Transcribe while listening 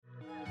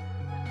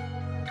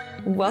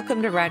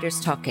Welcome to Writers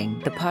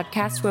Talking, the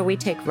podcast where we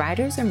take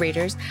writers and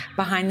readers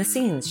behind the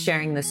scenes,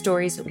 sharing the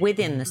stories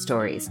within the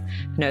stories.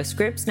 No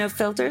scripts, no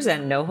filters,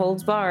 and no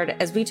holds barred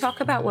as we talk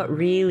about what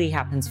really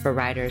happens for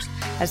writers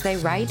as they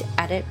write,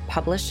 edit,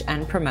 publish,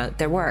 and promote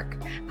their work.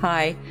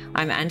 Hi,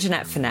 I'm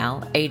Anjanette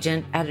Fennell,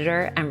 agent,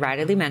 editor, and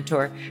writerly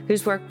mentor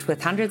who's worked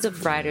with hundreds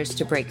of writers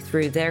to break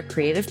through their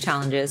creative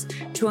challenges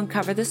to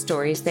uncover the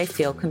stories they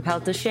feel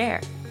compelled to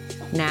share.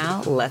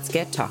 Now, let's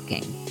get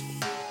talking.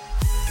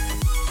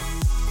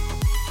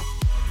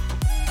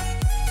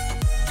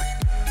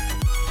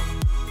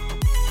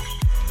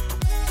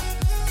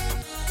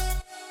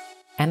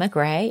 Emma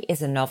Gray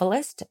is a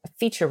novelist,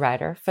 feature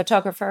writer,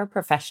 photographer,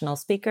 professional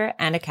speaker,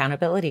 and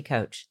accountability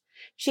coach.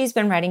 She's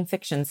been writing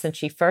fiction since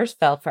she first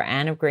fell for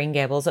Anne of Green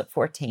Gables at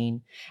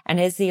 14 and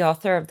is the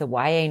author of the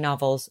YA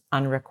novels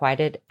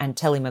Unrequited and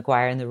Tilly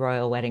Maguire and the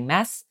Royal Wedding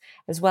Mess,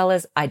 as well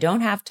as I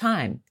Don't Have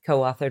Time,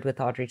 co-authored with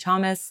Audrey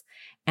Thomas,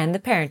 and the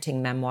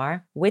parenting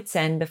memoir Wits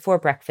End Before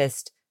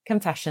Breakfast,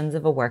 Confessions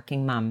of a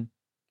Working Mum.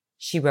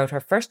 She wrote her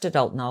first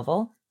adult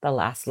novel, The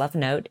Last Love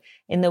Note,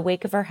 in the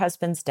wake of her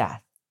husband's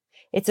death.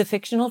 It's a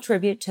fictional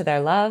tribute to their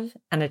love,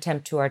 an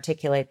attempt to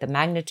articulate the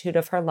magnitude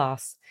of her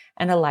loss,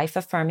 and a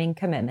life-affirming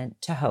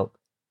commitment to hope.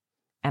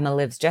 Emma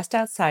lives just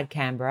outside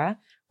Canberra,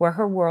 where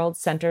her world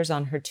centers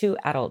on her two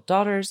adult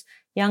daughters,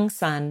 young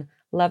son,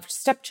 loved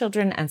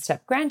stepchildren and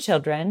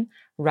step-grandchildren,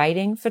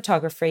 writing,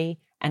 photography,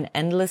 and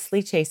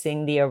endlessly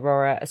chasing the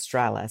aurora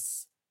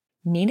australis.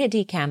 Nina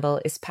D.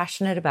 Campbell is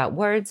passionate about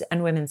words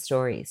and women's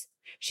stories.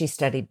 She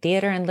studied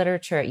theatre and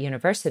literature at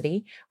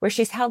university, where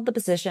she's held the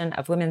position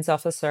of women's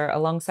officer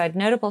alongside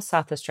notable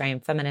South Australian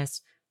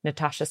feminists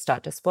Natasha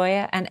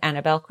Stott-Despoja and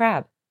Annabelle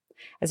Crabb.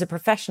 As a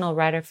professional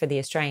writer for the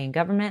Australian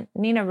government,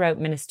 Nina wrote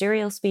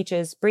ministerial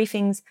speeches,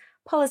 briefings,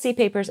 policy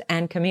papers,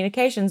 and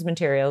communications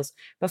materials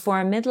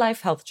before a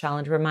midlife health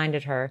challenge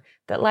reminded her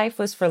that life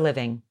was for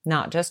living,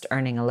 not just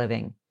earning a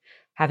living.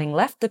 Having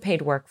left the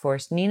paid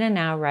workforce, Nina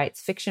now writes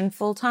fiction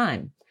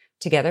full-time.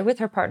 Together with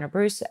her partner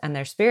Bruce and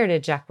their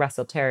spirited Jack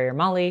Russell Terrier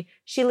Molly,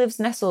 she lives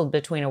nestled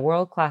between a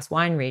world-class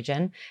wine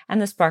region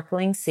and the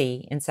sparkling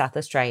sea in South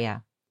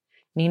Australia.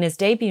 Nina's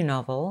debut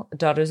novel,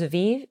 Daughters of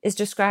Eve, is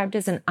described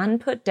as an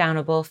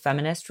unput-downable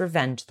feminist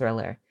revenge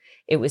thriller.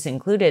 It was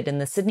included in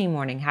the Sydney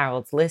Morning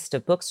Herald's list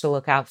of books to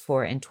look out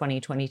for in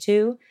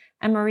 2022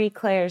 and Marie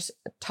Claire's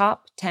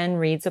top 10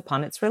 reads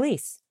upon its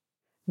release.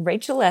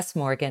 Rachel S.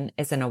 Morgan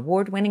is an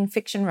award-winning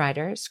fiction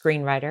writer,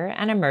 screenwriter,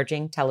 and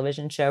emerging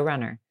television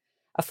showrunner.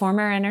 A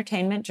former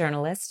entertainment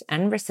journalist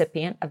and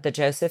recipient of the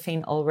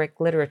Josephine Ulrich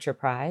Literature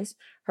Prize,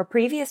 her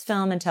previous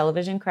film and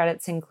television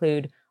credits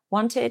include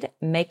Wanted,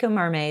 Mako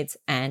Mermaids,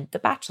 and The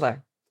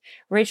Bachelor.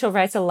 Rachel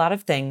writes a lot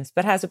of things,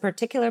 but has a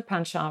particular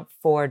penchant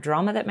for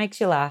drama that makes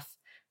you laugh,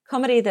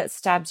 comedy that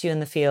stabs you in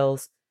the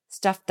feels,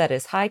 stuff that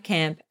is high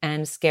camp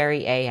and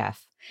scary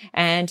AF,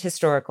 and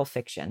historical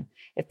fiction.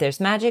 If there's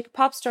magic,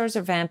 pop stars,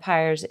 or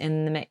vampires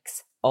in the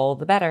mix, all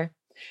the better.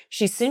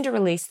 She's soon to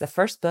release the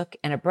first book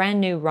in a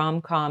brand new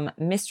rom-com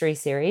mystery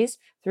series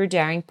through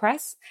Daring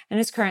Press and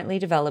is currently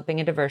developing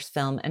a diverse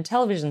film and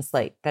television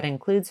slate that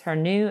includes her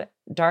new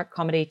dark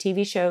comedy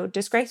TV show,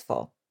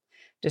 Disgraceful.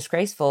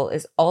 Disgraceful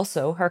is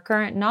also her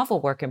current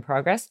novel work in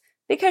progress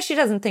because she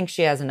doesn't think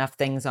she has enough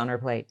things on her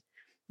plate.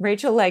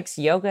 Rachel likes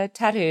yoga,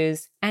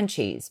 tattoos, and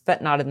cheese,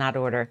 but not in that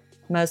order.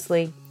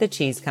 Mostly, the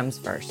cheese comes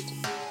first.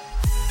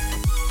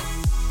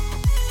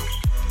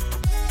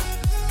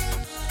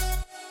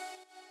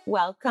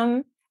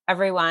 Welcome,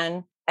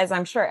 everyone. As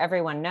I'm sure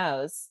everyone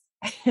knows,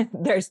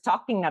 there's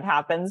talking that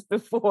happens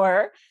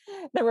before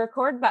the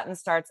record button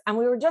starts. And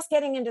we were just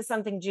getting into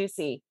something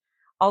juicy.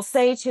 I'll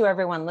say to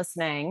everyone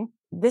listening,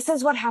 this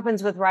is what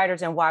happens with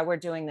writers and why we're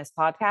doing this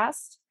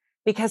podcast,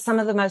 because some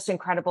of the most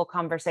incredible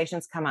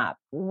conversations come up.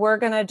 We're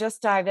going to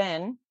just dive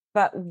in.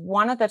 But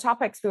one of the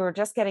topics we were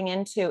just getting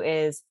into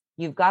is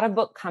you've got a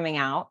book coming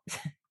out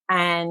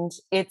and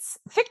it's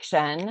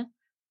fiction,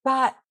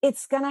 but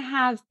it's going to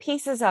have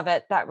pieces of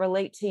it that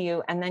relate to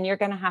you. And then you're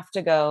going to have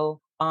to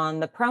go on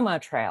the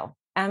promo trail.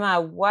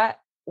 Emma, what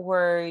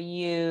were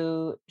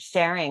you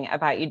sharing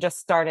about? You just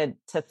started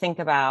to think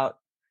about,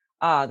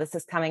 oh, this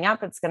is coming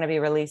up. It's going to be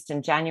released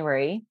in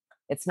January.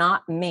 It's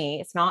not me.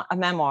 It's not a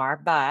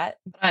memoir, but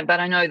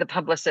I know the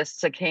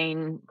publicists are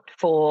keen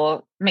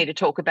for me to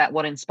talk about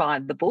what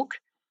inspired the book.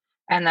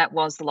 And that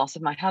was the loss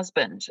of my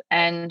husband.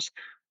 And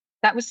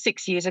that was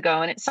 6 years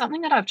ago. And it's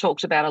something that I've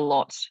talked about a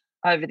lot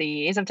over the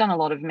years. I've done a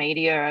lot of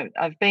media.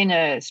 I've been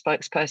a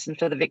spokesperson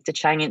for the Victor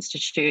Chang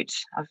Institute.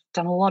 I've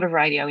done a lot of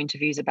radio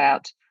interviews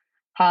about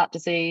heart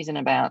disease and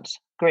about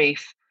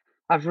grief.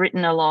 I've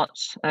written a lot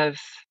of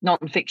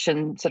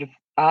non-fiction sort of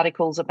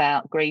articles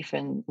about grief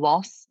and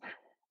loss.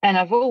 And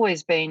I've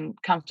always been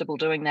comfortable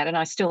doing that, and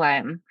I still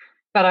am.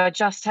 But I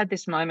just had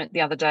this moment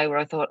the other day where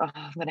I thought, oh,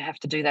 I'm going to have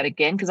to do that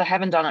again because I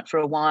haven't done it for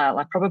a while.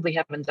 I probably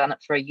haven't done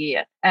it for a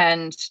year.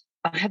 And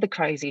I had the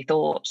crazy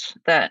thought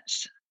that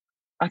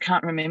I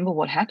can't remember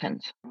what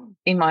happened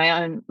in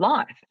my own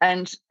life.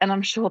 And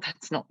I'm sure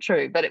that's not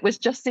true, but it was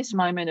just this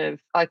moment of,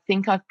 I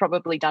think I've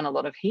probably done a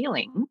lot of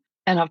healing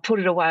and I've put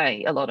it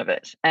away, a lot of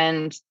it.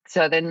 And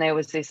so then there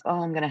was this,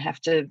 oh, I'm going to have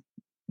to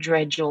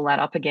dredge all that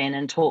up again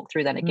and talk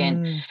through that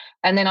again.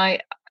 And then I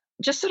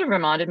just sort of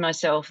reminded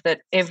myself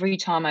that every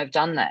time I've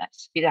done that,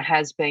 it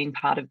has been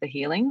part of the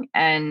healing.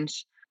 And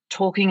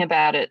talking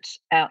about it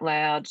out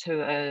loud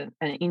to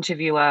an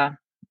interviewer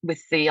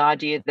with the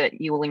idea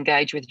that you will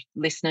engage with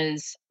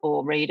listeners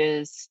or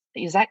readers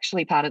is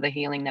actually part of the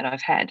healing that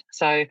I've had.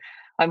 So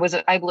I was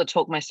able to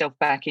talk myself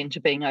back into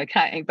being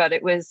okay, but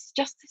it was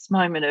just this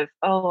moment of,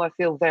 oh, I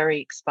feel very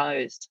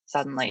exposed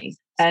suddenly.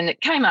 And it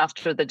came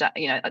after the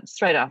day,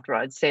 straight after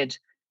I'd said,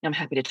 I'm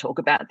happy to talk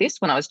about this,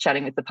 when I was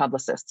chatting with the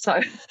publicist.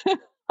 So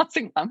I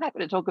think I'm happy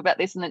to talk about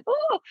this, and then,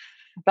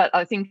 but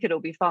I think it'll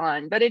be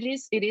fine. But it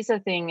is a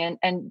thing.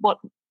 And what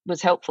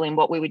was helpful in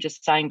what we were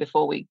just saying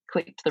before we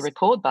clicked the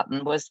record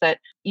button was that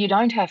you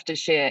don't have to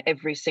share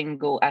every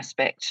single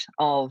aspect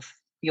of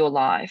your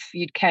life.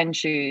 You can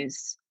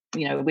choose,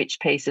 which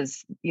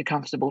pieces you're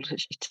comfortable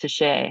to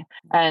share.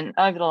 And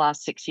over the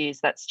last 6 years,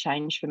 that's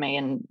changed for me.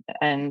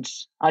 And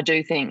I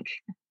do think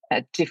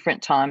at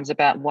different times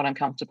about what I'm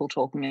comfortable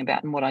talking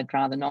about and what I'd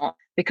rather not,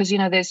 because,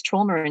 there's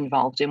trauma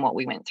involved in what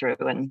we went through.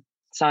 And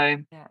so,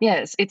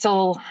 yes,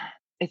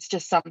 it's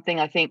just something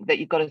I think that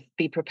you've got to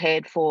be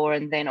prepared for,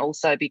 and then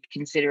also be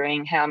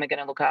considering, how am I going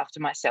to look after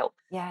myself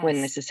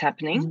when this is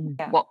happening?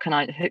 What can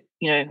I,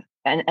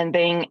 and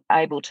being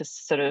able to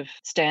sort of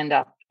stand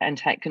up and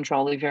take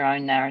control of your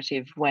own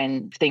narrative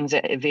when things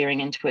are veering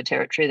into a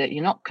territory that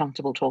you're not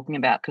comfortable talking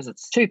about because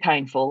it's too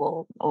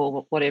painful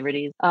or whatever it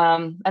is.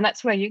 And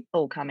that's where you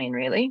all come in,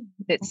 really.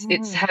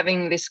 It's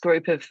having this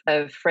group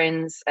of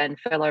friends and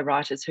fellow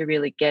writers who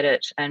really get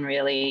it and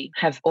really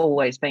have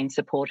always been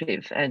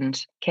supportive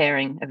and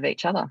caring of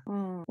each other.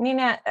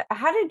 Nina,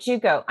 how did you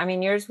go? I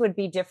mean, yours would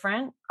be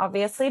different,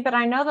 obviously, but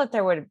I know that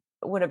there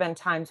would have been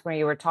times where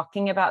you were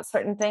talking about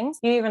certain things.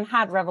 You even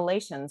had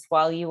revelations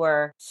while you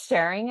were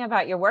sharing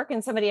about your work,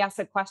 and somebody asked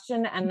a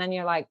question and then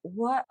you're like,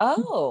 what?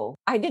 Oh,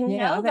 I didn't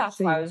know that's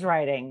why I was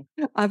writing.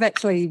 I've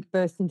actually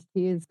burst into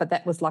tears, but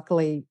that was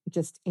luckily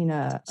just in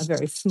a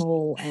very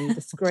small and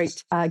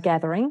discreet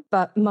gathering.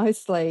 But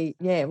mostly,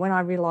 when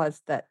I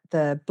realised that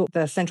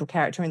the central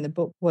character in the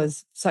book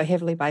was so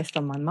heavily based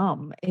on my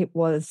mum, it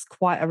was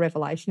quite a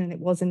revelation. And it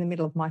was in the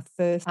middle of my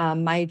first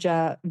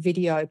major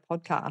video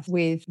podcast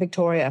with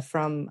Victoria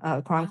from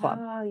Crime Club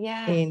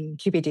in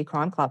QBD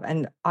Crime Club.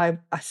 And I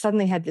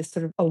suddenly had this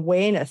sort of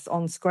awareness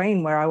on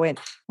screen where I went,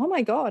 oh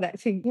my God,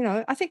 actually,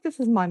 I think this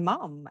is my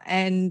mum.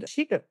 And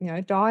she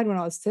died when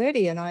I was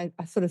 30. And I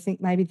sort of think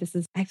maybe this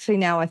is actually,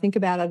 now I think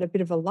about it, a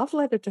bit of a love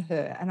letter to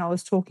her. And I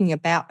was talking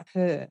about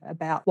her,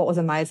 about what was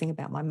amazing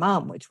about my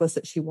mum, which was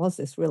that she was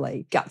this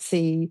really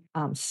gutsy,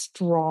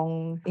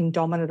 strong,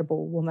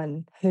 indomitable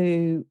woman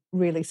who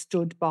really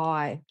stood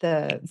by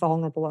the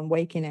vulnerable and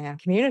weak in our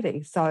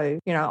community. So,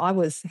 I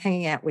was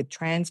hanging out with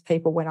trans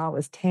people when I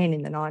was 10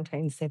 in the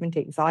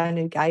 1970s. I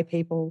knew gay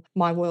people.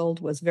 My world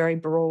was very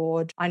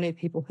broad. I knew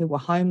people who were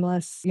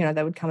homeless.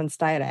 They would come and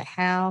stay at our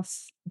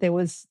house. It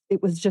was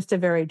just a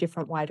very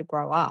different way to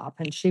grow up.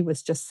 And she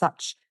was just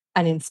such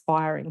an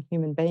inspiring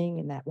human being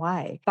in that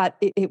way. But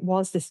it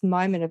was this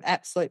moment of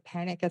absolute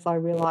panic as I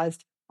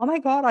realised, oh my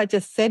God, I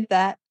just said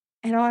that,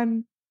 and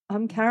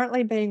I'm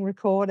currently being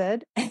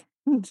recorded.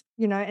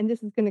 And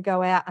this is going to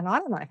go out, and I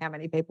don't know how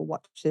many people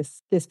watch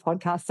this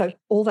podcast. So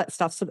all that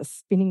stuff sort of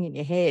spinning in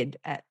your head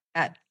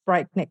at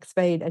breakneck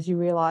speed as you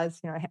realise,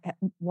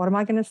 what am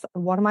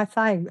I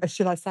saying?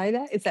 Should I say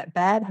that? Is that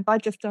bad? Have I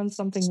just done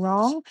something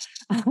wrong?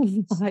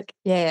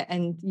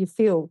 And you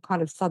feel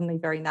kind of suddenly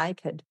very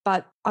naked.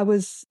 But I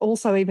was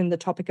also, even the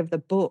topic of the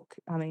book,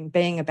 I mean,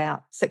 being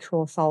about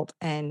sexual assault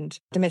and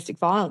domestic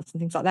violence and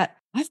things like that,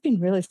 I've been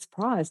really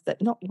surprised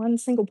that not one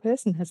single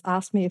person has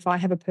asked me if I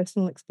have a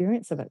personal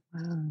experience of it.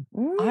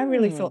 I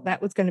really thought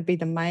that was going to be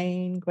the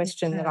main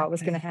question that I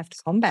was going to have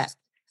to combat,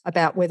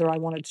 about whether I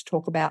wanted to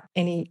talk about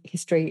any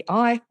history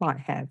I might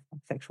have of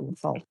sexual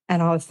assault.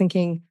 And I was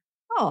thinking,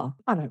 I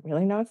don't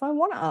really know if I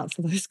want to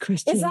answer those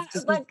questions.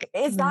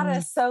 Is that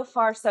a so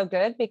far so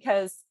good?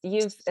 Because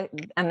you've,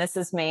 and this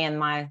is me and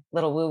my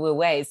little woo-woo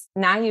ways,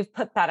 now you've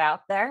put that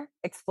out there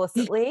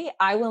explicitly.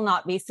 I will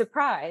not be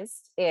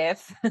surprised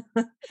if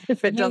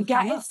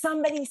if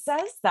somebody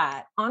says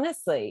that.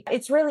 Honestly,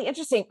 it's really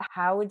interesting.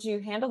 How would you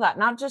handle that?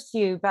 Not just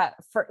you, but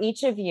for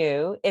each of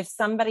you, if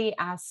somebody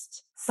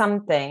asked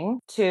something,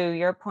 to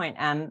your point,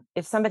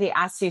 if somebody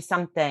asks you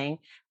something,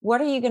 what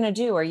are you going to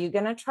do? Are you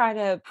going to try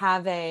to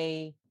have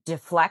a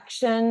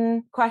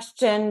deflection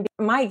question?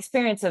 My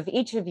experience of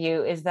each of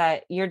you is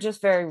that you're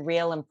just very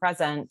real and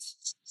present,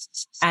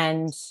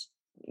 and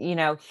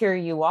here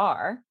you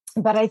are.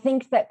 But I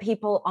think that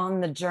people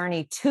on the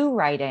journey to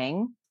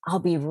writing, I'll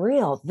be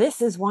real,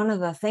 this is one of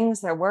the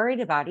things they're worried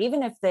about.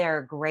 Even if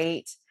they're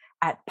great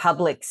at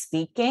public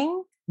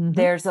speaking,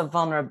 there's a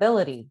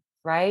vulnerability,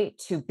 right,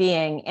 to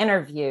being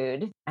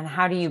interviewed. And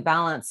how do you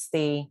balance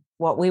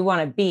what we want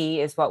to be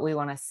is what we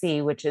want to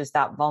see, which is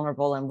that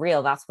vulnerable and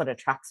real. That's what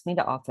attracts me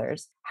to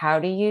authors. How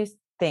do you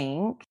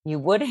think you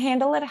would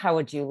handle it? How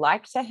would you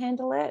like to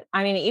handle it?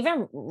 I mean,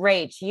 even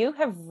Rach, you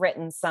have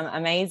written some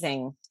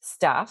amazing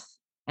stuff.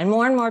 And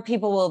more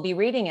people will be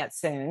reading it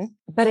soon.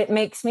 But it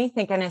makes me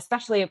think, and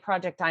especially a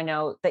project I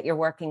know that you're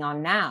working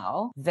on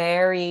now,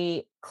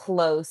 very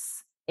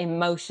close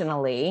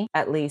emotionally,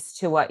 at least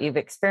to what you've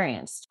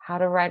experienced. How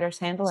do writers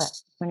handle it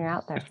when you're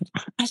out there?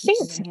 I think,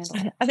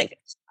 I think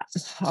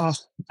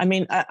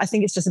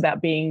it's just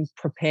about being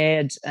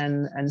prepared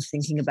and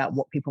thinking about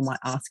what people might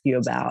ask you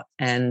about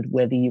and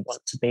whether you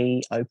want to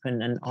be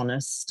open and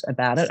honest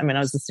about it. I mean, I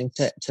was listening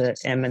to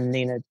Em and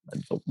Nina,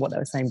 what they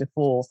were saying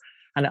before,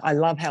 and I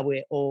love how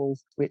we're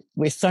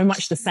so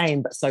much the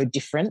same but so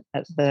different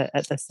at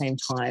the same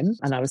time.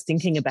 And I was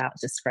thinking about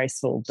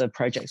Disgraceful, the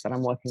project that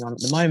I'm working on at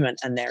the moment,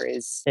 and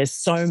there's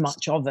so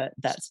much of it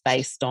that's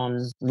based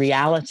on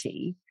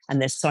reality. And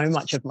there's so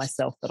much of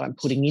myself that I'm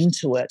putting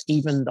into it,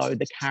 even though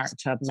the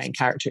main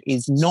character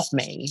is not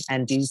me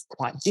and is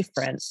quite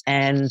different.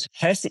 And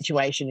her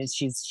situation is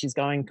she's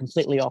going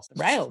completely off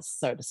the rails,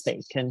 so to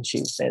speak. And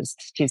she says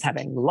she's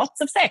having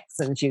lots of sex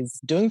and she's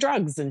doing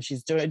drugs and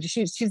she's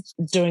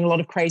doing a lot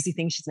of crazy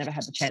things she's never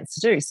had the chance to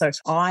do. So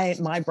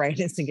my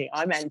brain is thinking,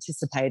 I'm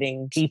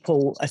anticipating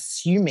people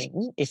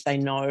assuming, if they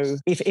know,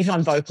 if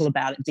I'm vocal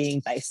about it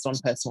being based on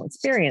personal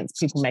experience,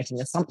 people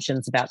making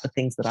assumptions about the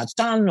things that I've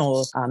done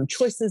or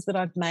choices that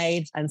I've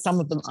made, and some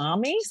of them are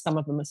me, some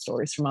of them are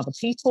stories from other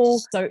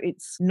people. So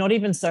it's not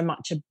even so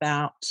much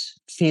about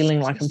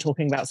feeling like I'm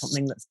talking about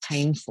something that's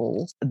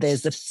painful.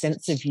 There's a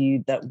sense of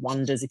you that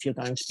wonders if you're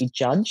going to be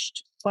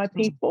judged by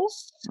people.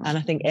 And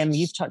I think, Em,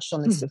 you've touched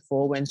on this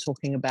before when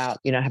talking about,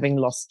 having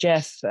lost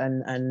Jeff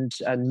and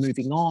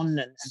moving on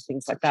and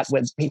things like that,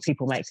 where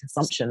people make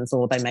assumptions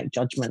or they make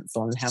judgments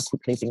on how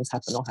quickly things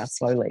happen or how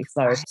slowly.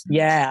 So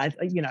yeah,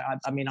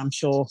 I'm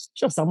sure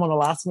someone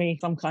will ask me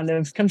some kind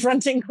of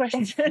confronting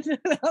question.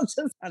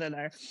 I don't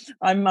know.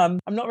 I'm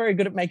not very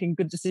good at making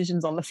good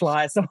decisions on the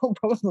fly, so I'll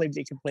probably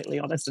be completely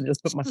honest and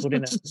just put my foot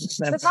in it.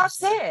 But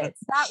that's it.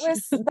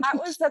 That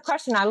was the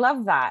question. I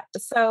love that.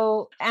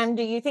 So, and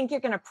do you think you're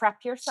going to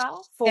prep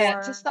yourself for?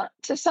 Yeah,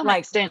 to some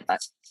extent,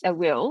 I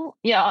will.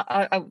 Yeah,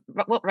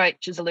 what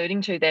Rach is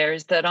alluding to there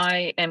is that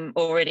I am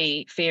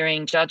already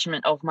fearing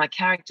judgment of my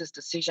character's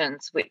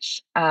decisions,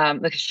 which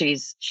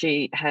because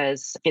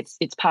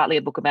it's partly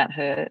a book about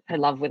her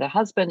love with her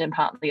husband and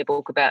partly a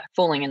book about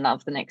falling in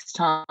love the next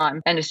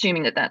time, and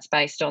assuming that that's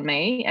based on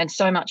me. And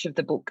so much of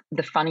the book,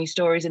 the funny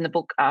stories in the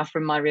book, are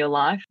from my real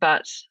life,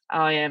 but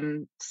I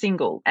am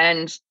single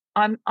and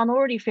I'm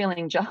already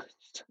feeling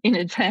judged in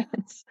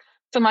advance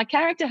for my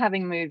character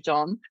having moved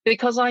on,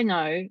 because I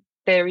know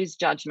there is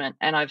judgment,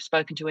 and I've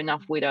spoken to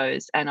enough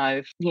widows, and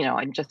I'm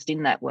just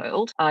in that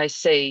world. I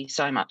see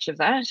so much of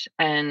that,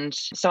 and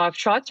so I've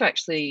tried to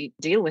actually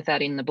deal with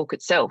that in the book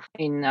itself,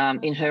 in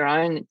her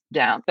own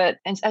doubt. But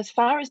as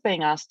far as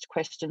being asked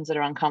questions that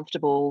are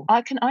uncomfortable,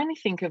 I can only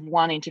think of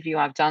one interview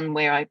I've done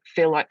where I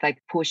feel like they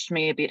pushed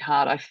me a bit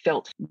hard. I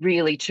felt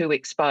really too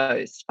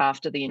exposed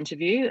after the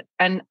interview,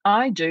 and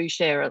I do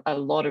share a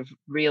lot of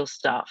real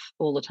stuff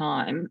all the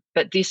time,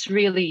 but this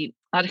really,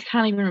 I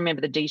can't even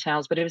remember the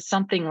details, but it was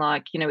something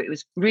like, it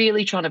was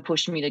really trying to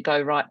push me to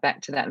go right back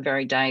to that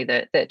very day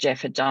that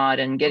Jeff had died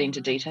and get into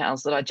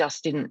details that I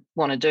just didn't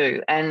want to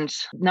do. And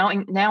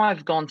now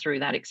I've gone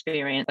through that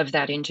experience of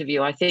that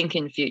interview, I think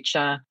in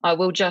future I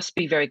will just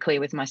be very clear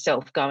with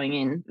myself going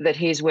in that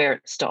here's where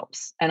it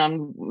stops. And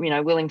I'm,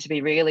 willing to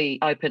be really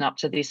open up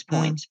to this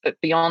point. But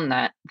beyond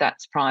that,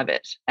 that's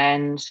private.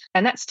 And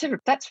that's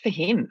for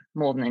him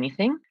more than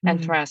anything,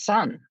 and for our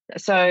son.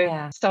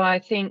 So I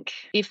think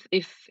if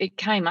it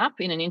came up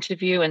in an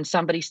interview and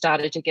somebody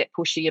started to get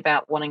pushy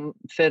about wanting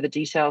further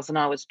details than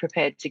I was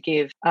prepared to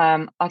give,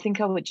 I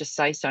think I would just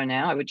say so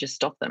now. I would just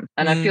stop them.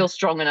 And I feel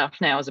strong enough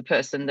now as a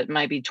person that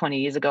maybe 20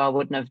 years ago I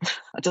wouldn't have.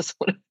 I just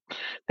would have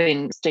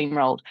been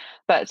steamrolled.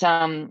 But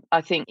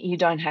I think you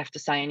don't have to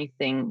say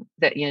anything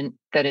that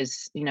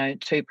is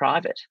too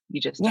private.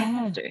 You just don't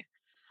have to.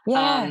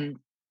 Yeah.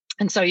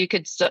 And so you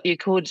could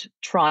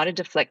try to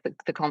deflect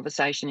the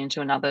conversation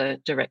into another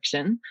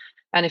direction.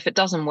 And if it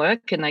doesn't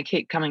work and they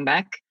keep coming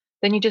back,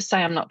 then you just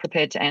say, I'm not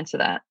prepared to answer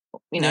that.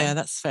 Yeah,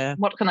 that's fair.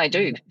 What can I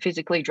do?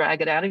 Physically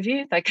drag it out of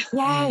you?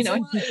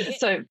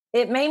 So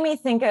it made me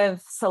think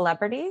of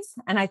celebrities.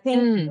 And I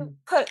think you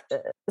put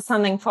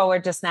something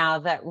forward just now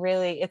that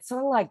really, it's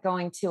sort of like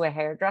going to a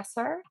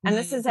hairdresser. And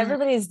this is,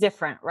 everybody's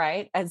different,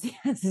 right? As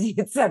you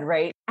said,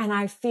 right? And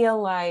I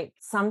feel like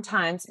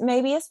sometimes,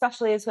 maybe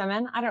especially as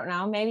women, I don't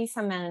know, maybe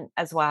some men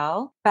as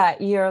well, but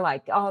you're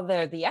like, oh,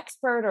 they're the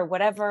expert or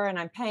whatever, and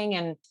I'm paying,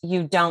 and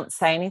you don't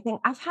say anything.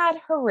 I've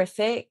had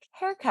horrific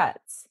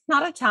haircuts,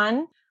 not a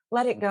ton,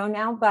 let it go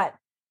now, but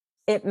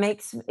it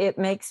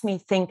makes me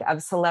think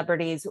of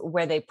celebrities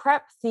where they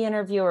prep the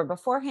interviewer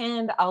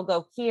beforehand. I'll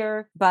go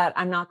here, but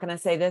I'm not going to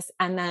say this.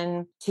 And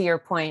then to your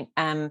point,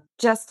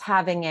 just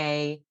having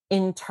a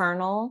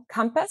internal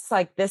compass,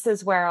 like this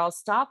is where I'll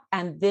stop.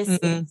 And this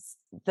is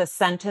the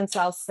sentence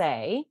I'll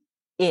say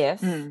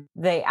if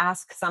they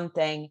ask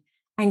something.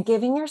 And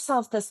giving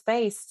yourself the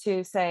space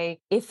to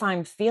say, if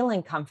I'm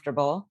feeling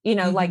comfortable,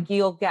 like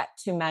you'll get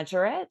to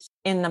measure it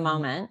in the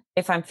moment.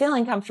 If I'm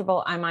feeling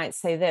comfortable, I might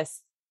say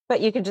this, but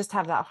you can just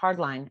have that hard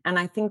line. And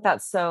I think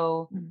that's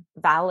so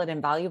valid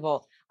and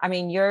valuable. I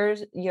mean,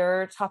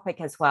 your topic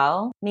as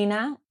well,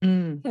 Nina,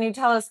 can you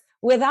tell us,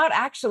 without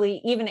actually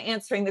even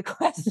answering the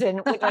question,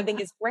 which I think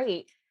is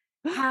great,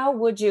 how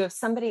would you, if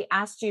somebody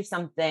asked you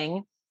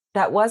something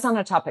that was on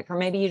a topic, or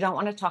maybe you don't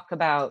want to talk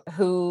about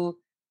who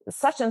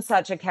such and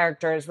such a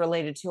character is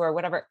related to or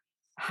whatever,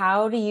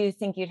 how do you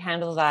think you'd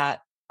handle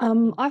that?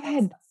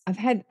 I've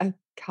had a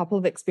couple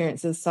of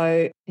experiences.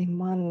 So in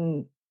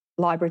one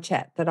library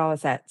chat that I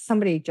was at,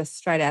 somebody just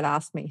straight out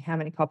asked me how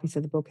many copies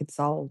of the book had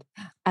sold.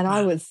 And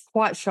I was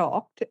quite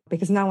shocked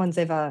because no one's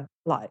ever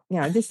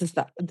this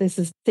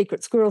is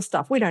secret squirrel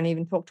stuff. We don't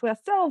even talk to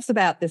ourselves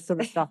about this sort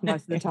of stuff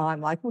most of the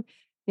time. Like,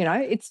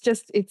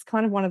 it's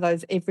kind of one of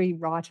those, every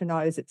writer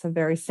knows it's a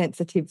very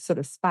sensitive sort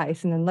of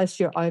space. And unless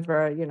you're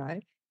over,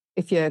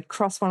 if you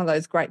cross one of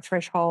those great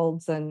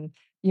thresholds, and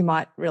you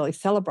might really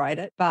celebrate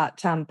it,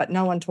 but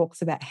no one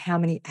talks about how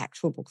many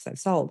actual books they've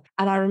sold.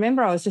 And I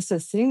remember I was just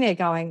sort of sitting there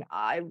going,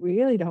 I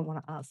really don't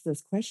want to ask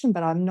this question,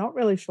 but I'm not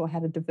really sure how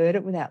to divert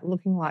it without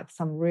looking like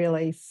some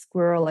really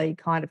squirrely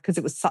kind of, because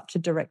it was such a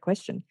direct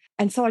question.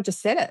 And so I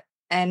just said it.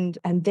 And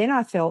then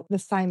I felt the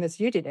same as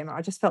you did, Emma.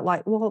 I just felt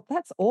like, well,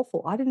 that's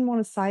awful. I didn't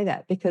want to say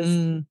that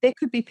because there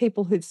could be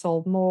people who've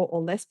sold more or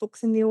less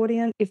books in the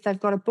audience if they've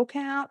got a book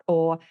out,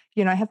 or,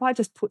 have I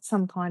just put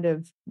some kind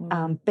of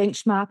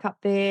benchmark up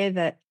there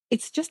that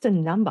it's just a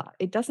number.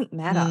 It doesn't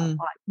matter.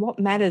 Like, what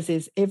matters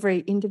is every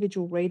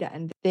individual reader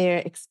and their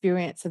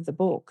experience of the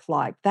book.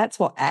 Like, that's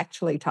what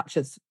actually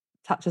touches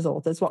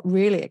authors. What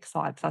really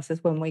excites us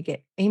is when we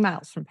get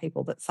emails from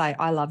people that say,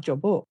 I loved your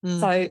book.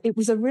 So it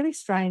was a really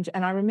strange,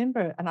 and I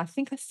remember, and I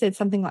think I said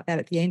something like that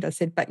at the end. I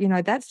said, but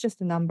that's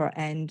just a number,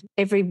 and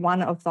every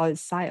one of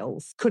those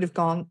sales could have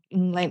gone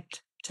and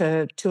lent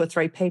to 2 or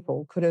 3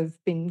 people, could have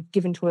been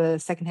given to a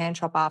secondhand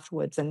shop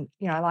afterwards. And,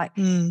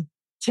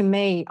 to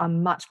me,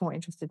 I'm much more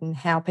interested in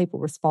how people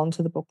respond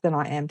to the book than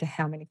I am to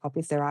how many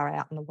copies there are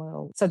out in the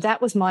world. So that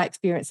was my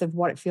experience of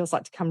what it feels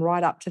like to come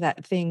right up to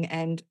that thing.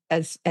 And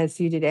as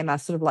you did, Emma,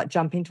 sort of like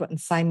jump into it and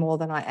say more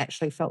than I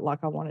actually felt like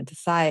I wanted to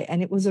say.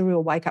 And it was a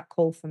real wake-up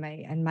call for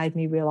me and made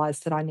me realise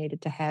that I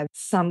needed to have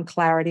some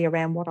clarity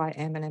around what I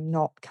am and am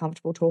not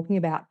comfortable talking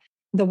about.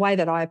 The way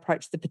that I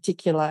approach the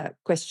particular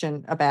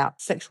question about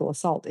sexual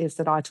assault is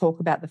that I talk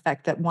about the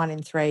fact that 1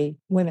 in 3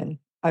 women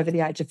over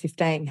the age of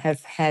 15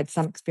 have had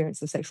some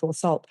experience of sexual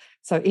assault.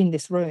 So in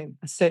this room,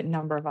 a certain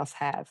number of us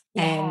have.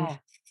 Yeah. And,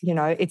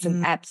 it's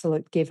an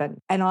absolute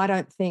given. And I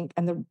don't think,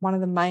 and one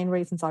of the main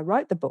reasons I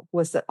wrote the book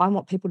was that I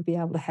want people to be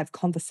able to have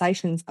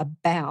conversations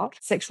about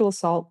sexual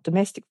assault,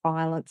 domestic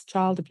violence,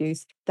 child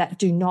abuse that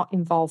do not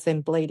involve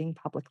them bleeding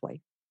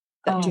publicly.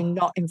 That do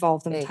not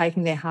involve them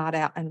taking their heart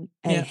out and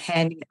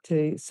handing it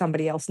to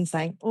somebody else and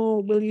saying,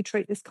 oh, will you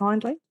treat this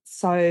kindly?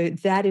 So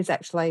that is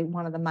actually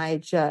one of the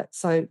major,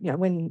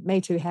 when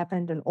Me Too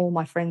happened and all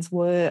my friends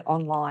were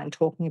online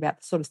talking about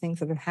the sort of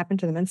things that had happened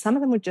to them, and some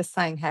of them were just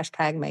saying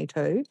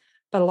 #MeToo,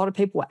 but a lot of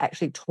people were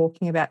actually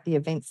talking about the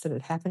events that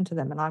had happened to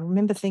them. And I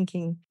remember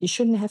thinking, you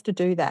shouldn't have to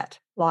do that.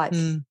 Like,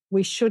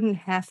 we shouldn't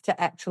have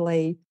to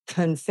actually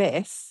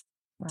confess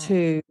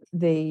to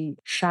the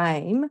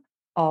shame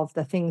of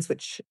the things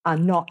which are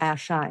not our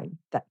shame,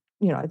 that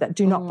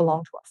do not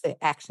belong to us. They're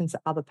actions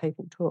that other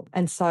people took.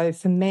 And so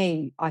for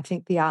me, I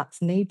think the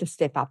arts need to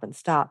step up and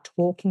start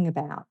talking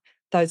about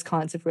those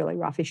kinds of really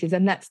rough issues.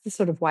 And that's the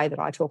sort of way that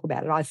I talk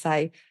about it. I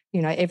say,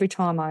 every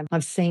time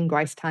I've seen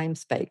Grace Tame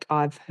speak,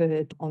 I've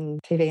heard on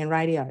TV and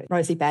radio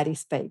Rosie Batty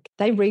speak,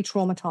 they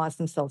re-traumatise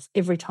themselves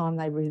every time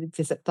they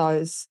revisit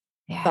those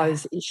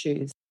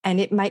issues. And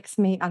it makes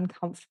me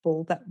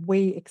uncomfortable that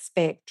we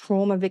expect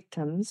trauma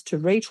victims to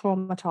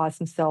re-traumatise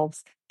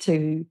themselves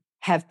to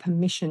have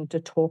permission to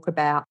talk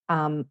about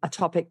a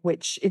topic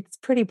which it's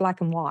pretty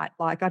black and white.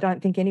 Like, I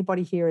don't think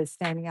anybody here is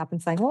standing up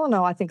and saying, oh,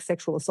 no, I think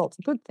sexual assault's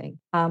a good thing.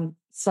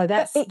 So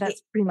that's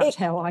pretty much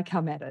how I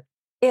come at it.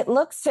 It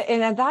looks to,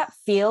 and that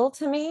feel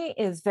to me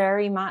is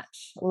very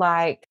much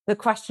like the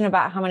question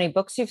about how many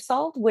books you've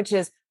sold, which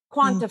is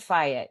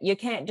quantify it. You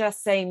can't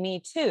just say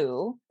me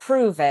too,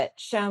 prove it,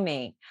 show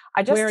me.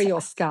 Where are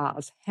your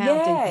scars? How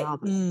deep are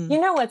they?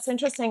 You know what's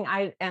interesting?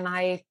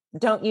 I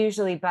don't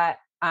usually, but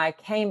I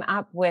came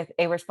up with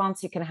a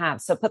response you can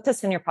have. So put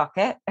this in your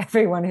pocket,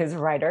 everyone who's a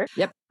writer.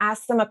 Yep.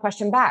 Ask them a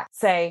question back.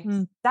 Say,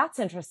 that's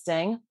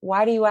interesting.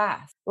 Why do you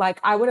ask? Like,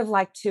 I would have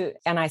liked to,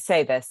 and I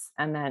say this,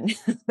 and then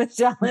the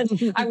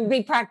challenge, I would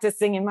be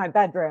practicing in my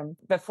bedroom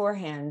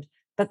beforehand.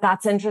 But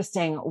that's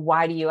interesting.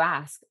 Why do you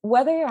ask?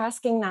 Whether you're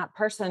asking that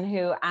person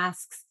who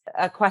asks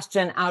a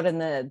question out in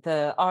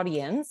the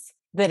audience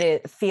that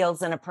it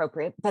feels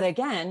inappropriate, but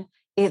again,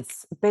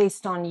 it's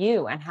based on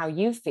you and how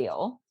you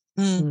feel,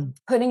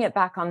 putting it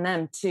back on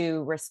them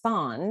to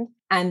respond.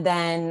 And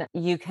then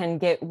you can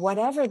get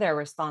whatever their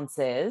response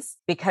is,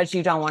 because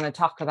you don't want to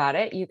talk about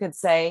it. You could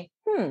say,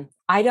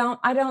 I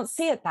don't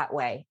see it that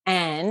way.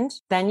 And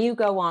then you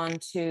go on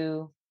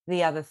to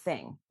the other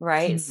thing,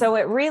 right? So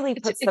it really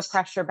puts the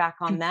pressure back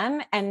on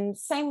them. And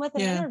same with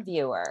an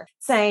interviewer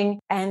saying,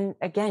 and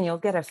again, you'll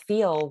get a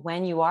feel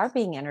when you are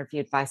being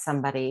interviewed by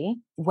somebody,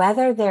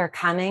 whether they're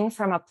coming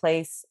from a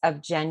place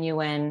of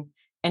genuine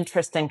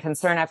interest and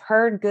concern. I've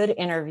heard good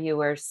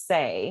interviewers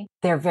say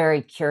they're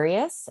very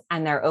curious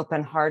and they're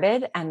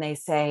open-hearted, and they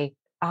say,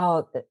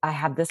 oh, I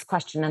have this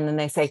question. And then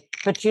they say,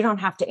 but you don't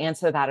have to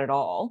answer that at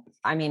all.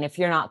 I mean, if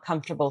you're not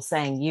comfortable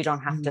saying, you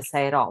don't have to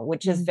say it all,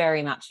 which is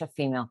very much a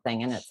female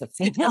thing. And it's a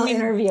female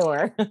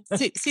interviewer.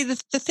 see,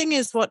 the thing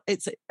is what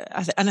it's,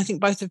 and I think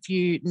both of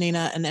you,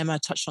 Nina and Emma,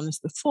 touched on this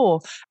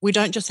before. We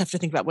don't just have to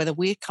think about whether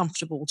we're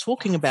comfortable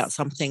talking about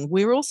something.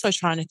 We're also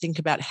trying to think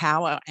about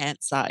how our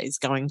answer is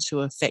going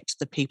to affect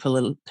the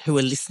people who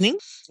are listening.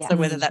 Yeah. So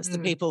whether that's the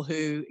people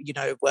who,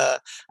 were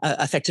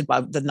affected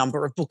by the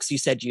number of books you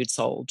said you'd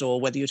sold, or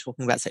whether you're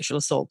talking about sexual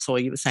assault, or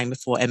you were saying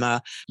before,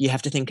 Emma, you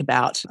have to think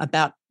about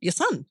your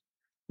son,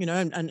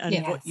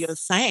 and what you're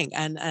saying.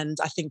 And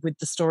I think with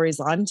the stories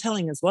I'm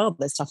telling as well,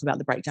 there's stuff about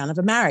the breakdown of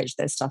a marriage.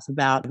 There's stuff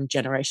about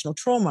generational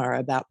trauma,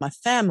 about my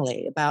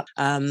family, about,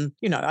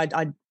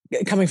 I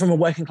coming from a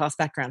working class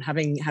background,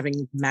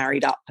 having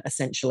married up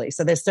essentially.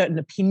 So there's certain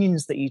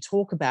opinions that you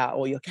talk about,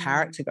 or your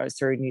character goes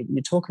through and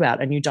you talk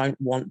about, and you don't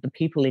want the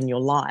people in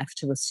your life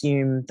to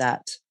assume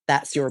that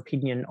that's your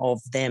opinion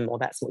of them, or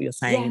that's what you're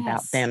saying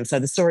about them. So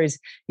the stories,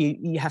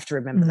 you have to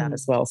remember that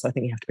as well. So I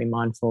think you have to be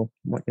mindful of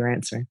what you're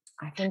answering.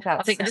 I think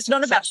it's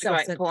not about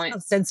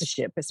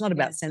censorship. It's not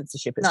about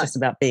censorship. It's just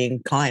about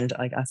being kind,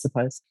 I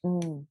suppose.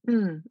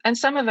 And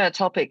some of our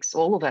topics,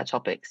 all of our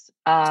topics,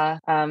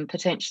 are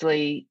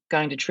potentially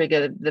going to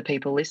trigger the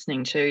people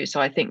listening too. So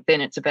I think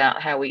then it's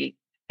about how we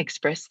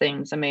express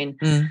things. I mean,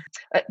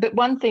 but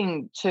one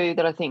thing too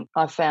that I think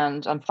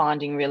I'm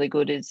finding really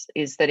good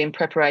is that in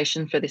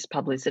preparation for this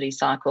publicity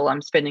cycle,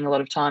 I'm spending a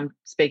lot of time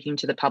speaking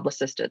to the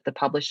publicist at the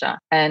publisher,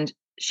 and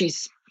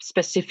she's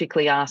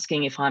specifically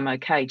asking if I'm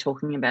okay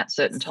talking about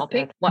certain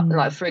topics.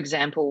 Like, for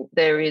example,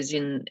 there is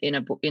in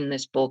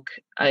this book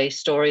a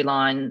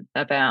storyline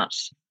about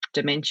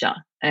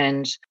dementia,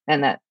 and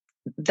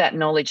that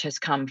knowledge has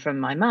come from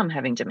my mum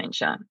having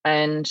dementia.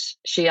 And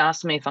she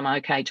asked me if I'm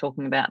okay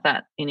talking about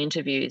that in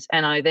interviews.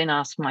 And I then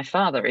asked my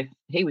father if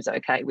he was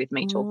okay with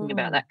me talking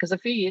about that. Because a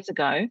few years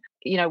ago,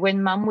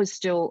 when mum was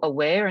still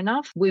aware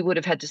enough, we would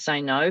have had to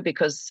say no,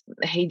 because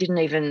he didn't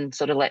even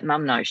sort of let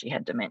mum know she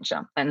had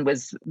dementia, and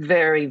was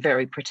very,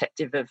 very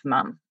protective of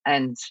mum,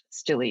 and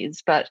still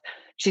is. But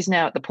she's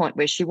now at the point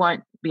where she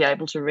won't be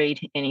able to read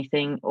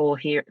anything or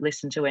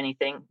listen to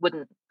anything,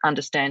 wouldn't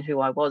understand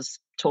who I was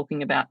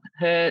talking about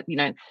her,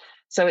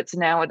 So it's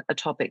now a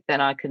topic that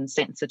I can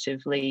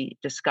sensitively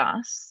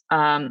discuss.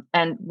 And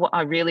what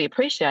I really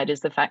appreciate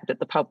is the fact that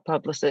the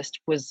publicist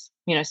was,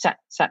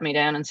 sat me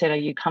down and said, are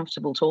you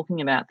comfortable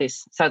talking about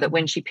this? So that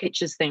when she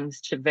pitches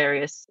things to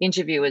various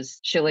interviewers,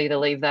 she'll either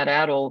leave that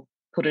out or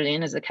put it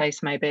in, as the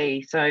case may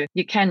be. So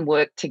you can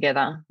work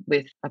together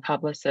with a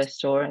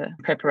publicist or a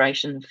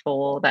preparation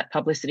for that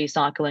publicity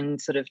cycle, and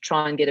sort of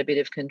try and get a bit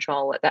of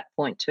control at that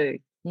point too.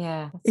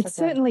 Yeah. It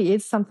certainly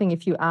is something,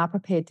 if you are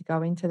prepared to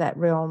go into that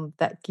realm,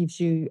 that gives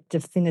you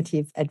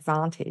definitive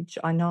advantage.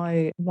 I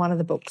know one of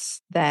the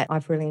books that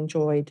I've really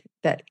enjoyed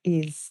that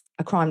is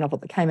a crime novel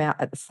that came out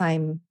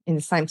in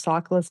the same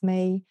cycle as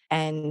me,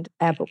 and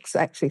our books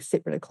actually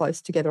sit really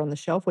close together on the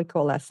shelf. We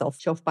call ourselves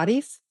shelf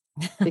buddies,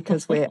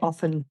 because we're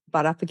often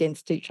butt up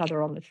against each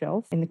other on the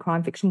shelf in the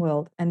crime fiction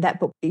world. And that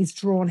book is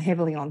drawn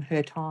heavily on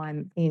her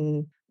time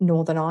in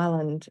Northern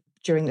Ireland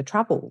during the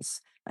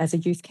Troubles as a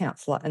youth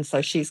counsellor. And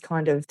so she's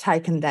kind of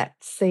taken that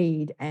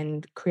seed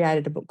and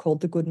created a book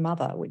called The Good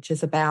Mother, which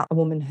is about a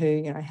woman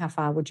who, how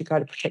far would you go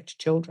to protect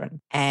children,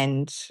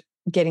 and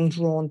getting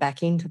drawn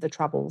back into the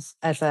Troubles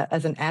as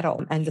an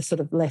adult, and the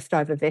sort of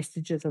leftover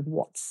vestiges of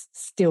what's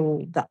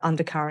still the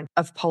undercurrent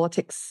of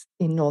politics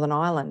in Northern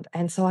Ireland.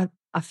 And so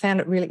I found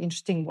it really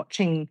interesting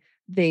watching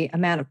the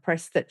amount of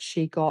press that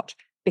she got,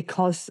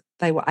 because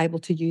they were able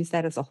to use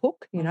that as a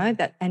hook,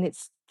 and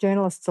it's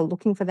journalists are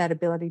looking for that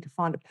ability to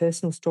find a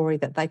personal story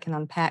that they can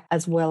unpack,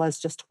 as well as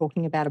just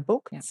talking about a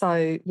book. Yeah.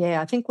 So,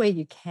 I think where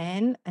you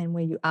can and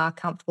where you are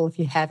comfortable, if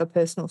you have a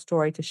personal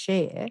story to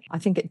share, I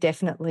think it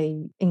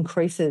definitely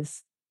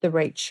increases the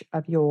reach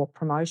of your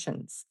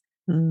promotions.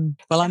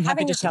 Well, I'm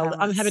happy to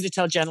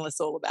tell journalists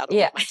all about all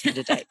of my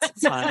candidates.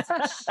 It's fine.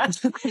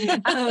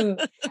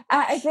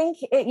 I think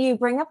you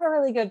bring up a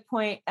really good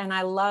point, and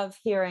I love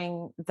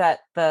hearing that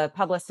the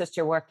publicist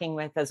you're working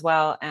with as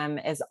well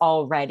is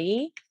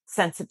already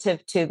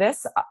sensitive to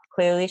this.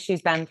 Clearly,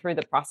 she's been through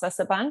the process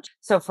a bunch.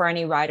 So for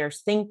any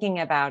writers thinking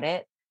about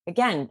it,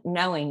 again,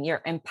 knowing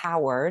you're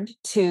empowered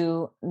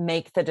to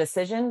make the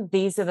decision.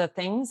 These are the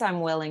things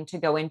I'm willing to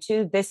go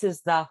into. This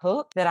is the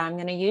hook that I'm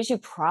going to use. You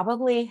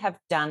probably have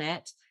done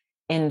it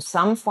in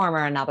some form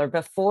or another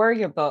before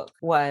your book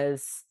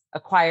was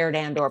acquired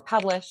and or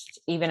published,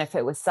 even if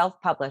it was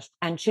self-published,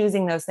 and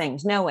choosing those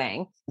things,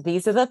 knowing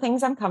these are the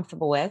things I'm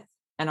comfortable with.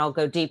 and I'll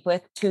go deep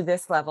with to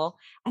this level.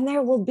 And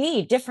there will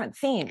be different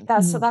themes.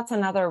 So that's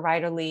another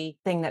writerly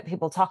thing that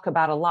people talk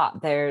about a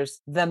lot. There's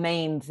the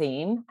main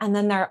theme, and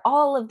then there are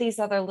all of these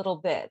other little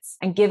bits,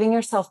 and giving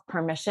yourself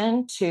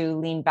permission to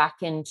lean back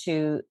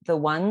into the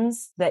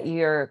ones that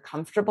you're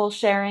comfortable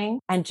sharing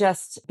and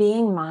just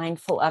being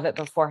mindful of it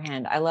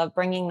beforehand. I love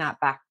bringing that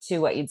back to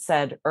what you'd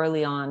said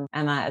early on,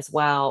 Emma, as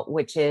well,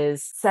 which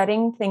is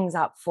setting things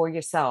up for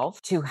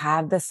yourself to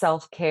have the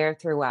self-care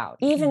throughout.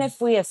 Even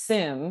if we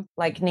assume,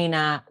 like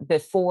Nina,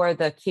 before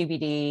the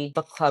QBD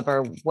book club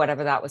or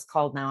whatever that was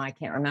called now, I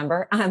can't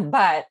remember,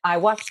 but I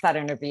watched that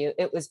interview.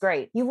 It was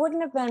great. You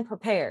wouldn't have been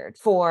prepared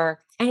for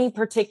any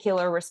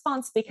particular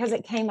response because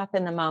it came up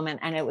in the moment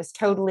and it was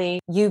totally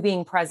you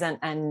being present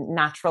and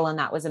natural, and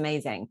that was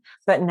amazing.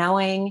 But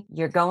knowing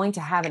you're going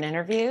to have an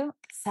interview,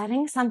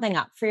 setting something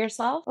up for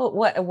yourself.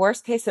 What a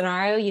worst case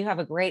scenario, you have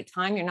a great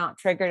time, you're not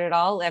triggered at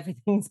all,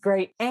 everything's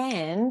great,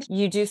 and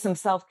you do some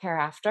self-care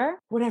after,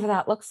 whatever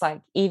that looks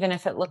like, even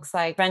if it looks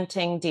like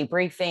venting,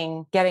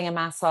 debriefing, getting a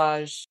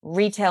massage,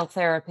 retail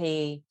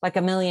therapy, like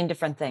a million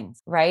different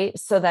things, right?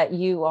 So that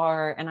you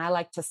are, and I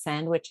like to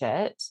sandwich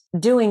it,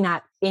 doing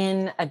that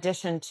in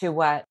addition to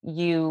what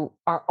you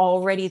are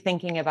already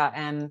thinking about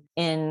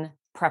in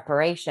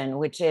preparation,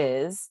 which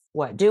is,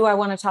 what do I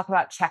want to talk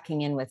about?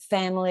 Checking in with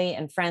family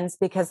and friends,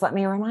 because let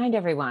me remind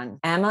everyone,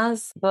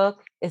 Emma's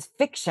book is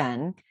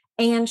fiction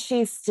and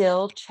she's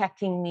still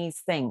checking these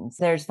things.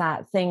 There's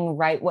that thing,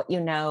 write what you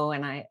know.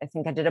 And I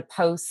think I did a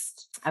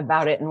post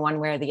about it in one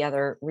way or the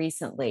other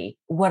recently.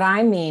 What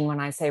I mean when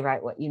I say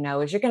write what you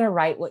know is you're going to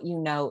write what you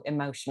know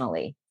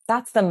emotionally.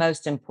 That's the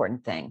most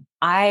important thing.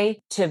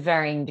 I, to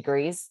varying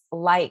degrees,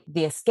 like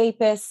the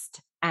escapist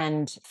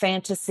and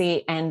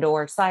fantasy and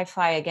or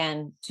sci-fi,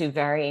 again, to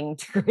varying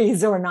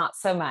degrees or not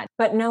so much.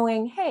 But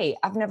knowing, hey,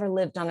 I've never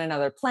lived on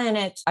another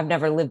planet. I've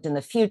never lived in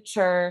the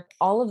future.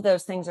 All of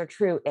those things are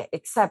true,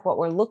 except what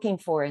we're looking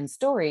for in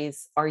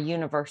stories are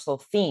universal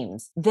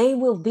themes. They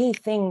will be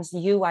things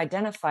you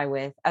identify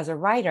with as a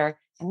writer.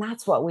 And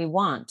that's what we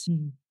want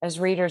as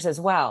readers as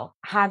well.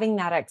 Having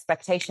that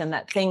expectation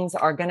that things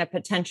are going to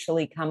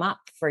potentially come up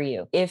for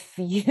you. If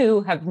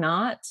you have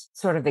not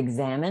sort of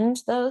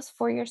examined those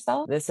for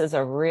yourself, this is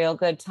a real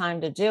good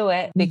time to do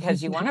it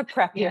because you want to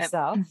prep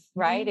yourself,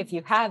 right? If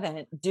you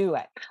haven't, do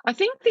it. I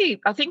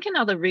think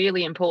another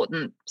really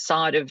important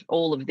side of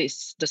all of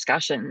this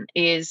discussion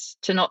is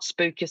to not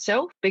spook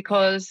yourself,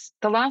 because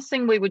the last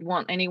thing we would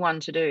want anyone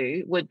to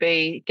do would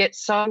be get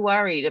so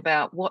worried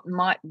about what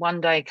might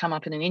one day come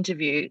up in an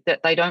interview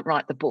that they don't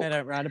write the book. They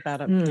don't write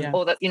about it.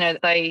 Or that,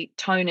 they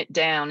tone it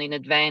down in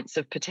advance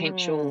of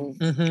potential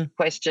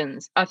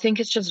questions. I think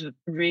it's just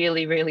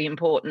really, really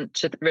important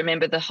to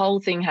remember the whole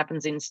thing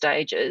happens in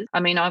stages.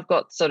 I mean, I've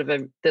got sort of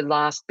the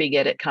last big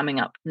edit coming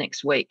up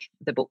next week,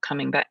 the book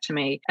coming back to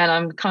me. And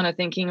I'm kind of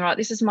thinking, right,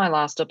 this is my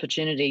last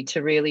opportunity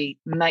to really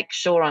make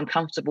sure I'm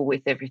comfortable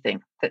with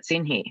everything that's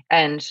in here.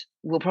 And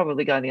we'll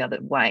probably go the other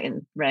way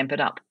and ramp it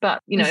up.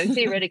 But,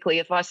 theoretically,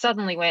 if I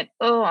suddenly went,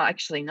 oh,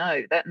 actually,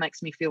 no, that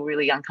makes me feel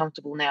really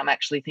uncomfortable now, I'm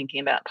actually thinking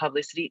about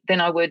publicity, then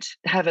I would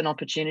have an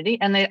opportunity.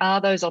 And there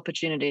are those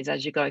opportunities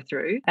as you go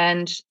through.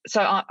 And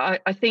so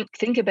I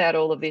think about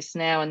all of this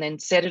now and then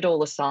set it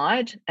all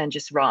aside and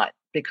just write,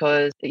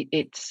 because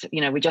it's,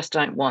 we just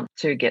don't want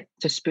to get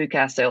to spook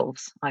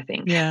ourselves, I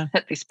think,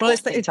 at this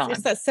point in time.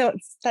 It's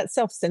that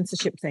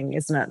self-censorship thing,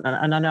 isn't it?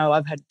 And I know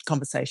I've had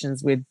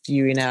conversations with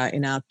you in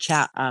our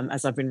chat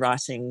as I've been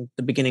writing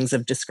the beginnings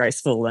of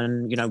Disgraceful,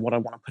 and, what I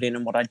want to put in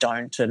and what I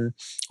don't, and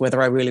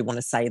whether I really want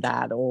to say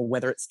that, or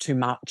whether it's too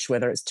much,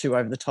 whether it's too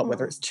over the top,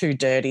 whether it's too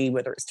dirty,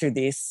 whether it's too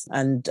this.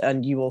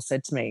 And you all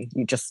said to me,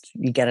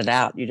 you get it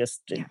out. You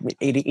just,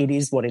 it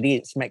is what it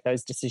is. You make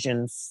those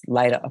decisions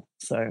later.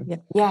 So,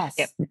 yes.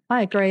 Yep.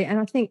 I agree. And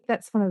I think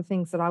that's one of the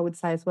things that I would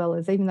say as well,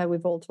 is even though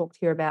we've all talked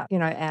here about,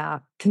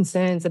 our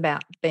concerns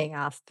about being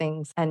asked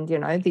things and,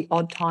 the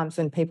odd times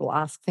when people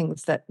ask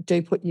things that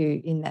do put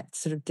you in that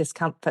sort of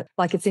discomfort.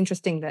 Like, it's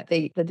interesting that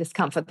the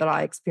discomfort that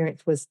I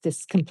experienced was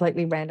this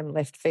completely random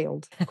left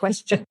field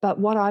question. But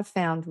what I've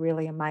found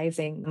really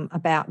amazing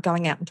about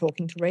going out and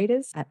talking to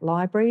readers at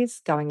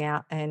libraries, going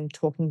out and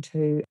talking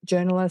to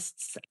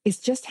journalists, is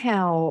just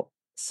how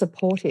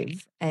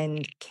supportive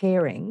and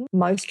caring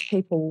most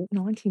people,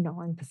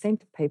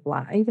 99% of people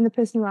are. Even the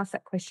person who asked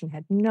that question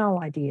had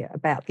no idea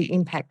about the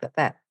impact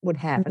that would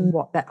have and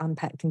what that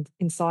unpacked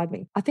inside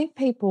me. I think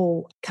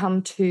people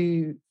come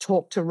to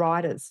talk to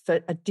writers for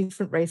a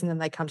different reason than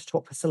they come to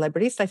talk for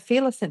celebrities. They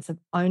feel a sense of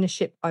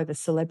ownership over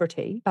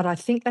celebrity, but I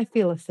think they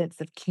feel a sense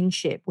of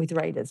kinship with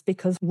readers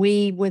because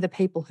we were the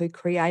people who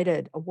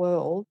created a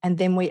world and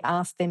then we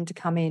asked them to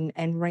come in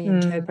and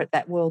reinterpret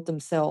that world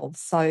themselves.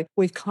 So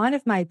we've kind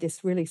of made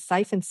this really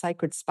safe and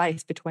sacred sacred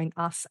space between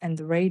us and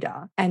the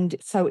reader. And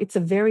so it's a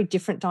very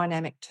different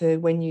dynamic to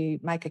when you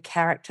make a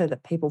character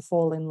that people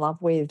fall in love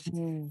with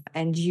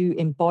and you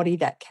embody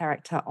that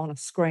character on a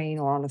screen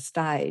or on a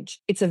stage.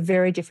 It's a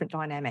very different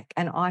dynamic.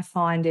 And I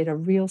find it a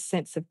real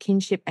sense of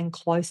kinship and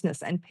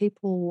closeness. And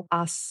people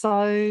are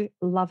so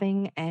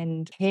loving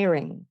and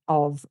caring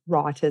of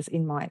writers,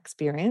 in my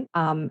experience.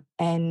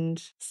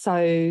 And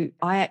so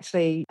I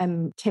actually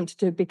am tempted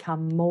to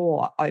become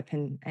more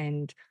open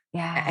and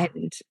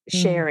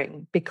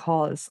sharing,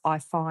 because I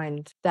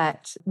find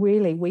that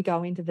really we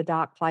go into the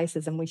dark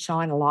places and we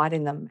shine a light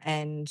in them,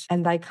 and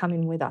they come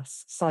in with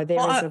us. So there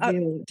is a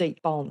real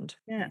deep bond.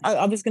 Yeah,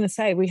 I was going to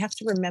say, we have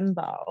to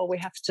remember, or we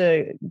have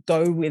to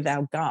go with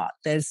our gut.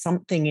 There's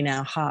something in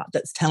our heart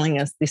that's telling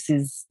us this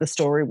is the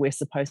story we're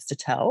supposed to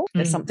tell.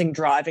 There's something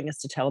driving us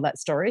to tell that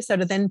story. So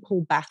to then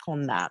pull back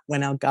on that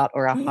when our gut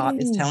or our heart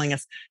is telling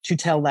us to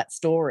tell that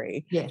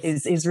story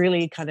is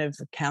really kind of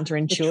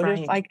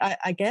counterintuitive,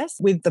 I guess.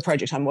 With the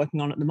project I'm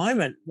working on at the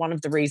moment, one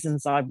of the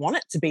reasons I want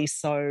it to be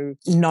so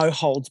no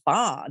holds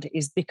barred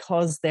is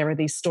because there are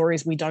these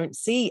stories we don't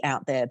see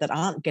out there that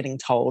aren't getting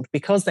told,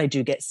 because they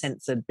do get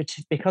censored,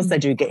 because they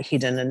do get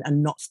hidden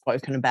and not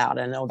spoken about,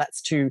 and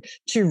that's too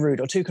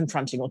rude or too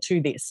confronting or too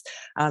this.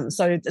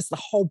 So that's the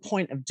whole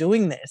point of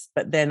doing this.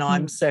 But then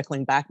I'm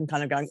circling back and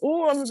kind of going,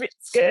 oh, I'm a bit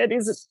scared.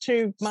 Is it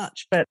too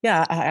much? But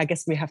yeah, I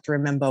guess we have to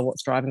remember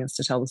what's driving us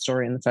to tell the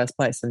story in the first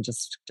place and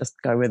just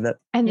go with it.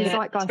 And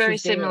it's very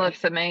similar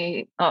for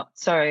me. Oh,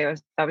 sorry,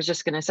 I was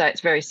just going to say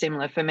it's very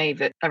similar for me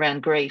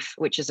around grief,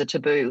 which is a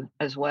taboo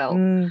as well.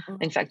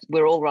 In fact,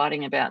 we're all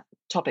writing about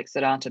topics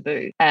that are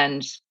taboo,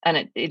 and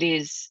it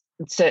is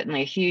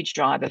certainly a huge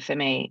driver for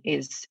me,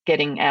 is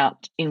getting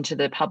out into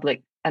the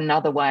public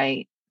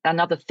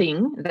another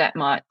thing that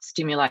might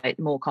stimulate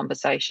more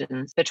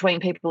conversations between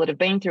people that have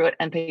been through it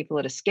and people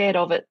that are scared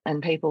of it,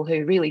 and people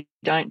who really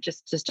don't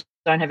just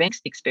don't have any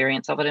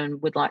experience of it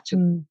and would like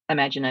to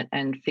imagine it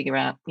and figure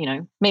out,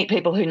 meet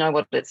people who know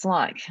what it's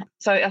like.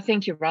 So I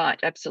think you're right,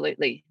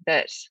 absolutely,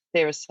 that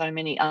there are so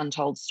many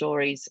untold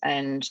stories,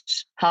 and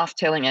half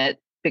telling it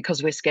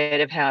because we're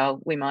scared of how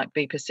we might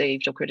be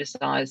perceived or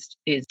criticised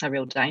is a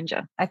real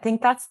danger. I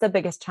think that's the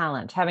biggest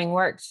challenge. Having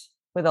worked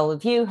with all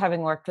of you, having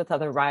worked with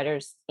other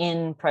writers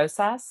in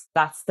process,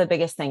 that's the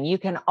biggest thing. You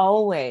can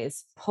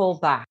always pull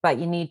back, but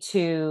you need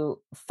to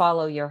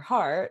follow your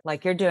heart,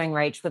 like you're doing,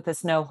 Rach, with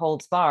this no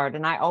holds barred.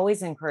 And I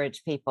always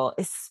encourage people,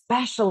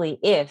 especially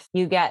if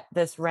you get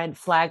this red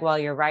flag while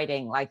you're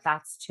writing, like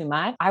that's too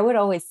much. I would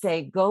always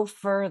say, go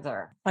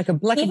further. Even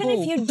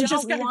if you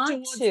don't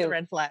want to,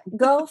 red flag.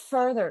 Go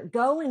further.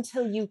 Go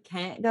until you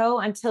can't go,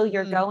 until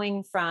you're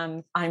going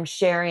from, I'm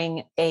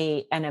sharing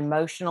an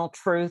emotional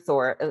truth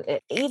or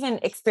even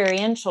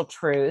experiential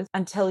truth,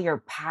 until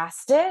you're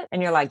past it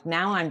and you're like,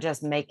 now I'm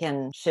just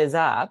making shiz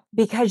up,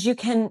 because you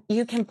can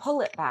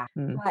pull it back.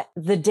 But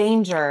the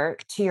danger,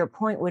 to your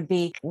point, would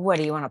be, what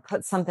do you want to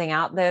put something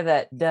out there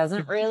that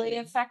doesn't really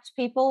affect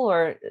people?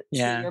 Or to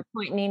your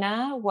point,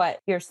 Nina, what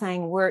you're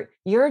saying,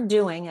 you're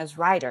doing as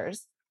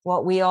writers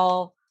what we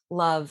all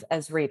love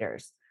as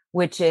readers,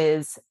 which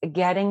is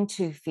getting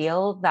to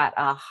feel that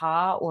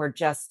aha, or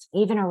just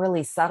even a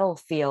really subtle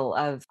feel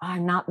of,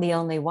 I'm not the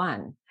only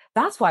one.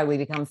 That's why we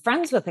become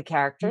friends with the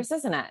characters,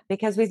 isn't it?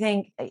 Because we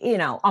think,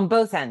 on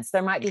both ends,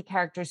 there might be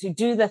characters who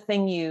do the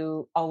thing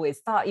you always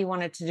thought you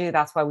wanted to do.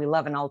 That's why we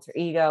love an alter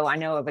ego. I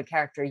know of a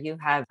character you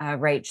have,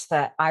 Rach,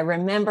 that I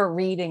remember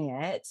reading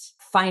it,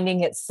 finding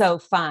it so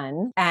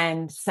fun,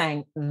 and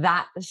saying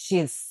that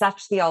she's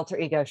such the alter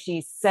ego.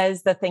 She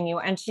says the thing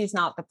and she's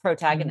not the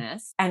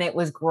protagonist. And it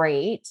was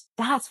great.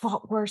 That's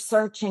what we're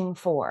searching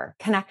for: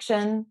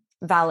 connection,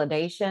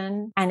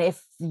 validation. And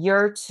if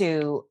you're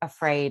too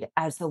afraid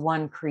as the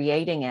one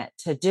creating it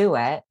to do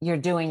it, you're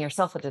doing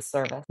yourself a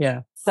disservice.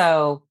 Yeah.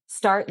 So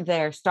start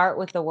there. Start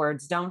with the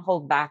words. Don't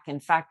hold back. In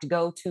fact,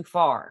 go too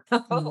far.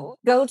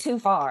 Go too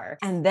far.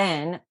 And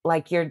then,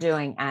 like you're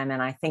doing, and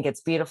I think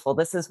it's beautiful.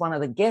 This is one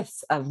of the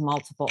gifts of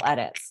multiple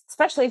edits,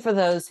 especially for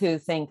those who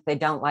think they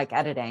don't like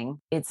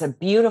editing. It's a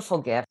beautiful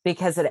gift,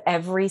 because at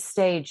every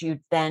stage, you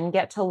then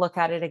get to look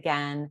at it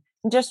again,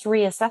 just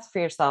reassess for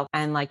yourself.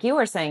 And like you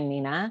were saying,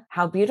 Nina,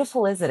 how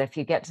beautiful is it if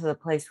you get to the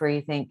place where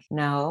you think,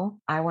 no,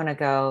 I want to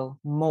go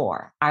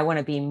more. I want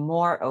to be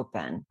more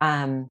open,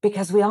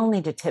 because we all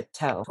need to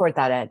tiptoe toward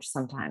that edge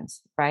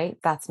sometimes, right?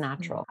 That's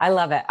natural. I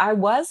love it. I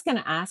was going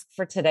to ask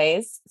for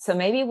today's, so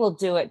maybe we'll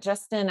do it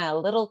just in a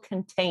little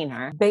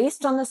container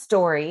based on the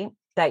story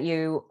that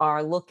you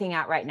are looking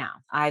at right now.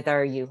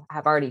 Either you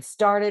have already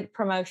started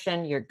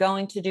promotion, you're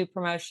going to do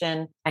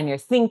promotion, and you're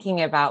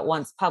thinking about,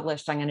 once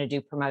published, I'm going to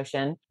do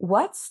promotion.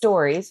 What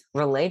stories,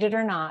 related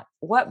or not,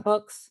 what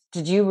books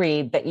did you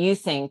read that you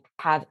think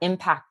have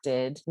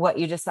impacted what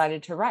you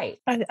decided to write?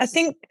 I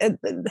think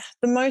the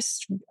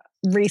most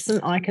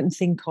recent I can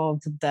think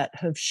of that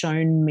have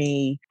shown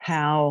me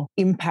how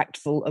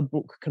impactful a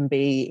book can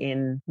be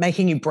in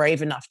making you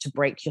brave enough to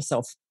break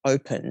yourself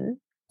open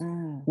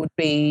would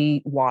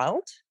be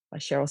Wild by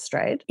Cheryl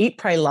Strayed. Eat,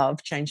 Pray,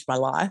 Love changed my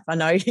life. I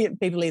know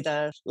people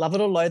either love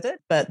it or loathe it,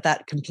 but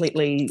that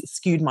completely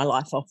skewed my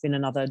life off in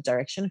another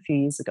direction a few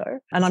years ago.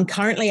 And I'm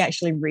currently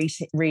actually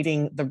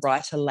reading The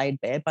Writer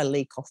Laid Bare by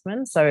Lee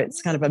Kaufman. So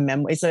it's kind of a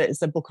memoir.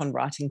 It's a book on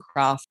writing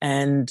craft,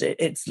 and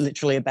it's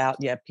literally about,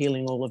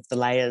 peeling all of the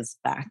layers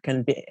back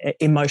and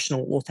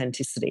emotional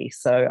authenticity.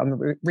 So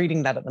I'm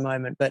reading that at the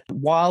moment. But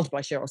Wild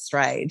by Cheryl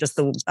Strayed,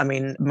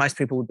 most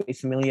people would be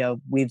familiar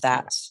with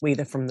that,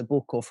 either from the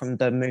book or from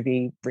the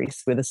movie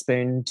Reese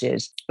Witherspoon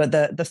did. But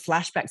the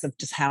flashbacks of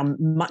just how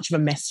much of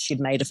a mess she'd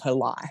made of her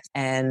life,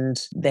 and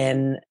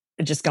then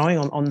just going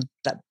on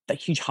that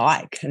huge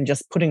hike and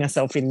just putting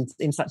herself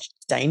in such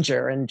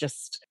danger, and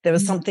just there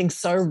was something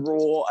so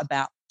raw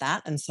about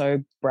that and so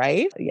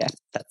brave. Yeah,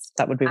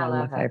 that would be one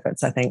of my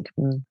favorites, I think.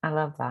 I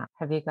love that.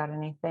 Have you got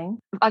anything?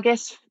 I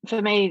guess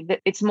for me,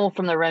 it's more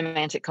from the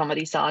romantic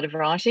comedy side of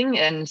writing,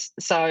 and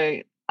so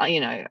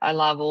I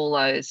love all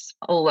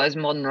those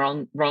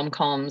modern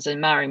rom-coms, and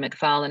Mari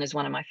McFarlane is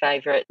one of my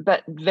favourite,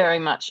 but very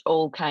much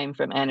all came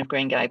from Anne of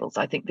Green Gables.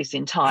 I think this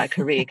entire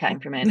career came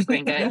from Anne of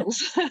Green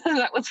Gables.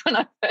 That was when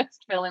I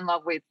first fell in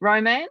love with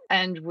romance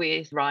and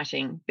with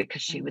writing,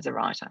 because she was a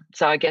writer.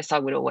 So I guess I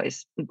would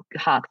always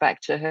hark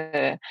back to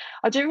her.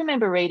 I do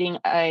remember reading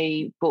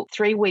a book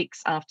 3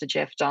 weeks after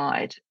Jeff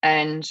died,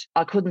 and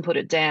I couldn't put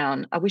it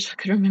down. I wish I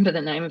could remember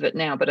the name of it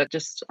now, but it's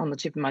just on the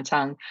tip of my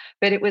tongue.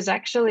 But it was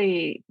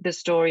actually the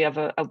story of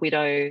a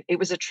widow. It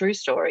was a true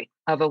story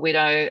of a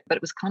widow, but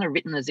it was kind of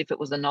written as if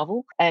it was a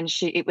novel. And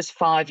it was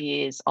 5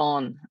 years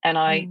on, and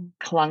I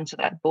clung to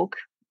that book.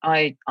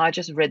 I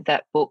just read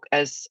that book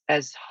as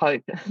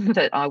hope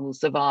that I will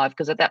survive,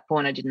 because at that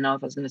point I didn't know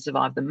if I was going to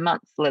survive the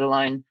month, let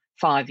alone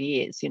 5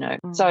 years,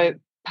 So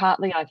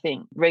partly I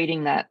think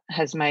reading that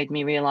has made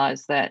me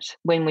realise that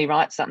when we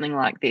write something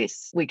like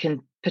this, we can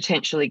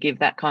potentially give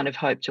that kind of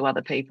hope to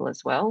other people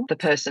as well. The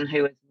person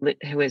who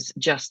has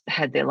just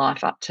had their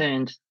life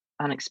upturned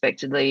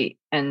unexpectedly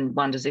and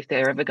wonders if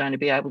they're ever going to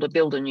be able to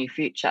build a new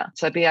future.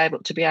 So be able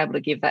to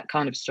give that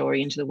kind of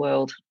story into the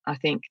world, I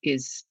think,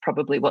 is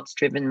probably what's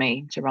driven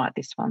me to write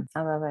this one.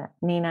 I love it.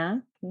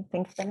 Nina, can you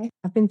think of any?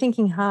 I've been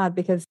thinking hard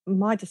because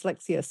my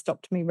dyslexia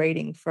stopped me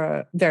reading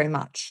for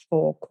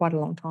quite a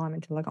long time,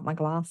 until I got my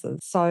glasses.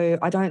 So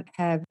I don't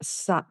have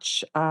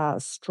such a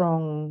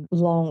strong,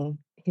 long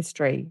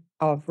history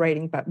of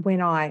reading, but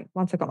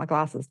once I got my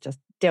glasses, just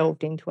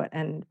delved into it,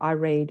 and I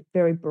read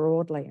very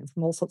broadly and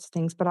from all sorts of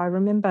things. But I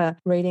remember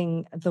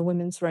reading The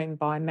Women's Room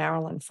by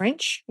Marilyn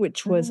French,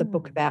 which was a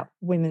book about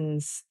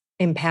women's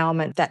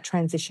empowerment, that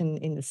transition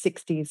in the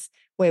 60s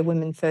where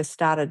women first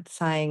started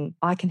saying,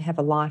 I can have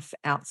a life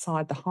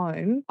outside the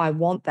home, I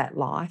want that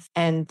life,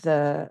 and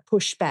the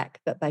pushback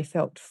that they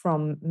felt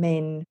from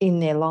men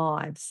in their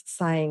lives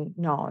saying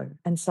no.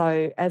 And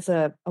so as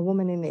a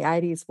woman in the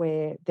 80s,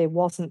 where there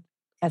wasn't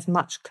as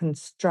much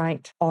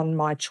constraint on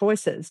my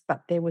choices,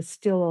 but there was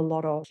still a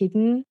lot of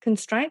hidden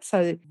constraints.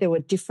 So there were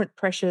different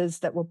pressures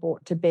that were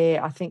brought to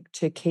bear, I think,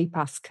 to keep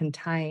us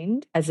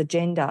contained as a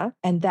gender.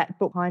 And that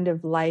book kind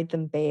of laid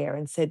them bare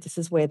and said, this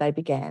is where they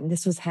began.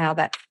 This was how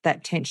that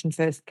tension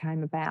first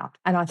came about.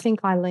 And I think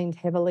I leaned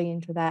heavily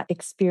into that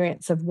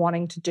experience of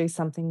wanting to do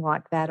something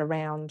like that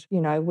around,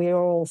 we're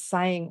all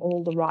saying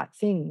all the right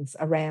things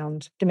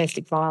around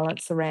domestic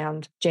violence,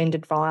 around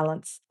gendered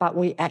violence, but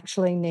we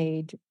actually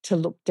need to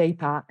look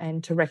deeper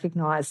and to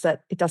recognise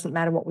that it doesn't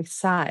matter what we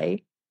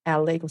say, our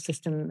legal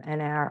system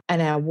and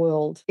our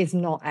world is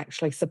not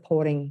actually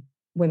supporting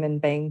women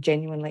being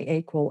genuinely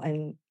equal,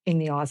 and in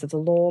the eyes of the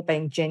law,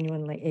 being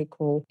genuinely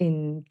equal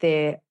in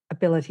their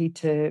ability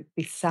to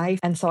be safe.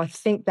 And so I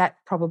think that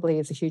probably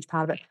is a huge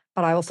part of it.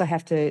 But I also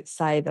have to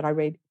say that I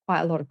read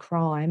quite a lot of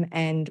crime,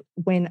 and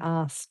when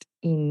asked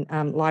in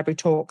library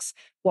talks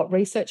what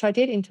research I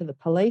did into the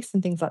police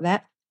and things like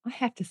that, I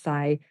have to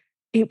say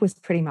it was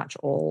pretty much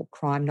all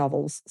crime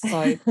novels.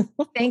 So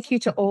thank you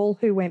to all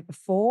who went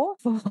before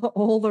for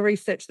all the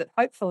research that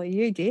hopefully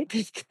you did,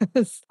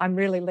 because I'm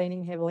really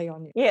leaning heavily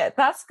on you. Yeah,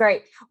 that's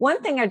great.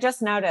 One thing I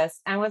just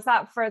noticed, and was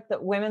that for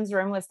the Women's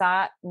Room, was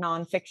that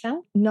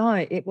nonfiction? No,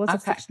 it was a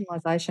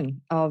fictionalization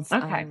of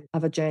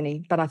a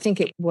journey, but I think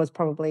it was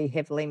probably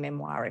heavily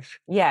memoirish.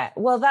 Yeah,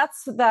 well,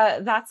 that's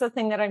the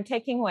thing that I'm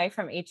taking away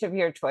from each of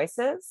your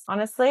choices.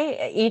 Honestly,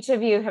 each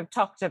of you have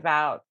talked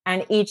about,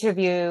 and each of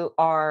you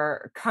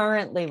are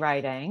currently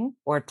writing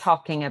or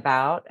talking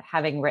about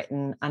having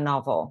written a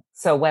novel.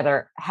 So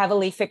whether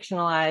heavily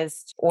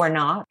fictionalized or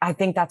not, I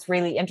think that's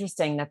really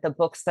interesting that the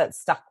books that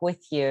stuck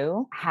with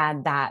you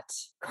had that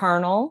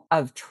kernel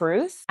of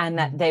truth, and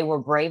that they were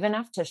brave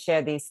enough to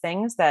share these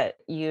things that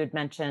you'd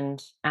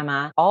mentioned,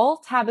 Emma, all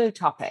taboo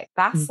topics,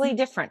 vastly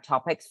different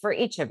topics for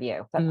each of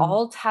you, but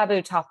all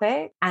taboo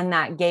topics. And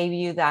that gave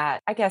you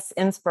that, I guess,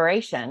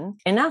 inspiration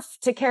enough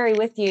to carry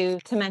with you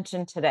to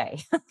mention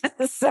today.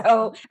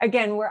 So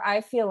again,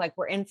 I feel like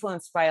we're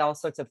influenced by all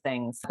sorts of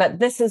things, but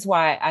this is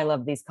why I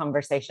love these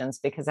conversations,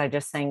 because I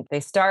just think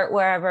they start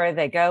wherever,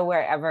 they go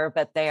wherever,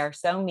 but they are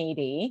so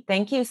meaty.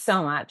 Thank you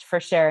so much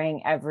for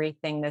sharing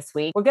everything this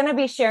week. We're going to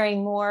be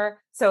sharing more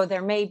So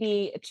there may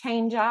be a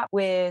change up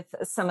with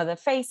some of the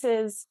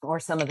faces or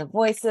some of the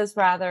voices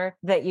rather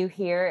that you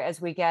hear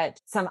as we get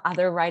some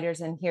other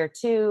writers in here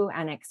too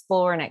and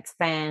explore and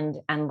expand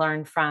and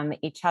learn from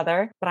each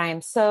other. But I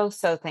am so,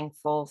 so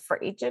thankful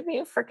for each of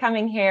you for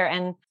coming here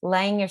and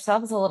laying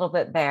yourselves a little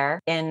bit bare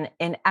in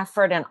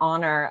effort and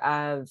honor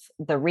of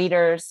the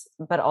readers,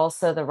 but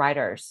also the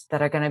writers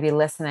that are going to be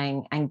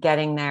listening and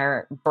getting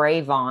their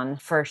brave on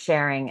for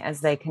sharing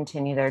as they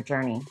continue their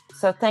journey.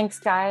 So thanks,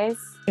 guys.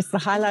 It's the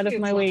highlight of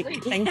my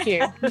week. Thank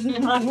you.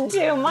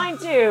 Mine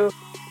too.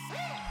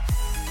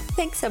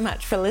 Thanks so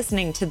much for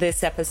listening to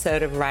this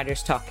episode of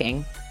Writers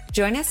Talking.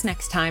 Join us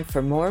next time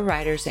for more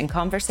writers in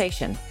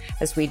conversation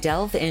as we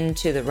delve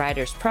into the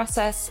writer's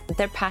process,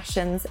 their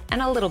passions,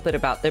 and a little bit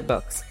about their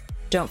books.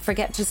 Don't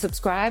forget to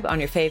subscribe on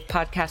your fave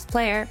podcast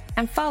player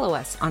and follow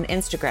us on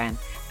Instagram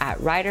at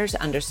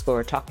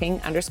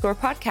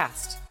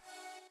writers_talking_podcast.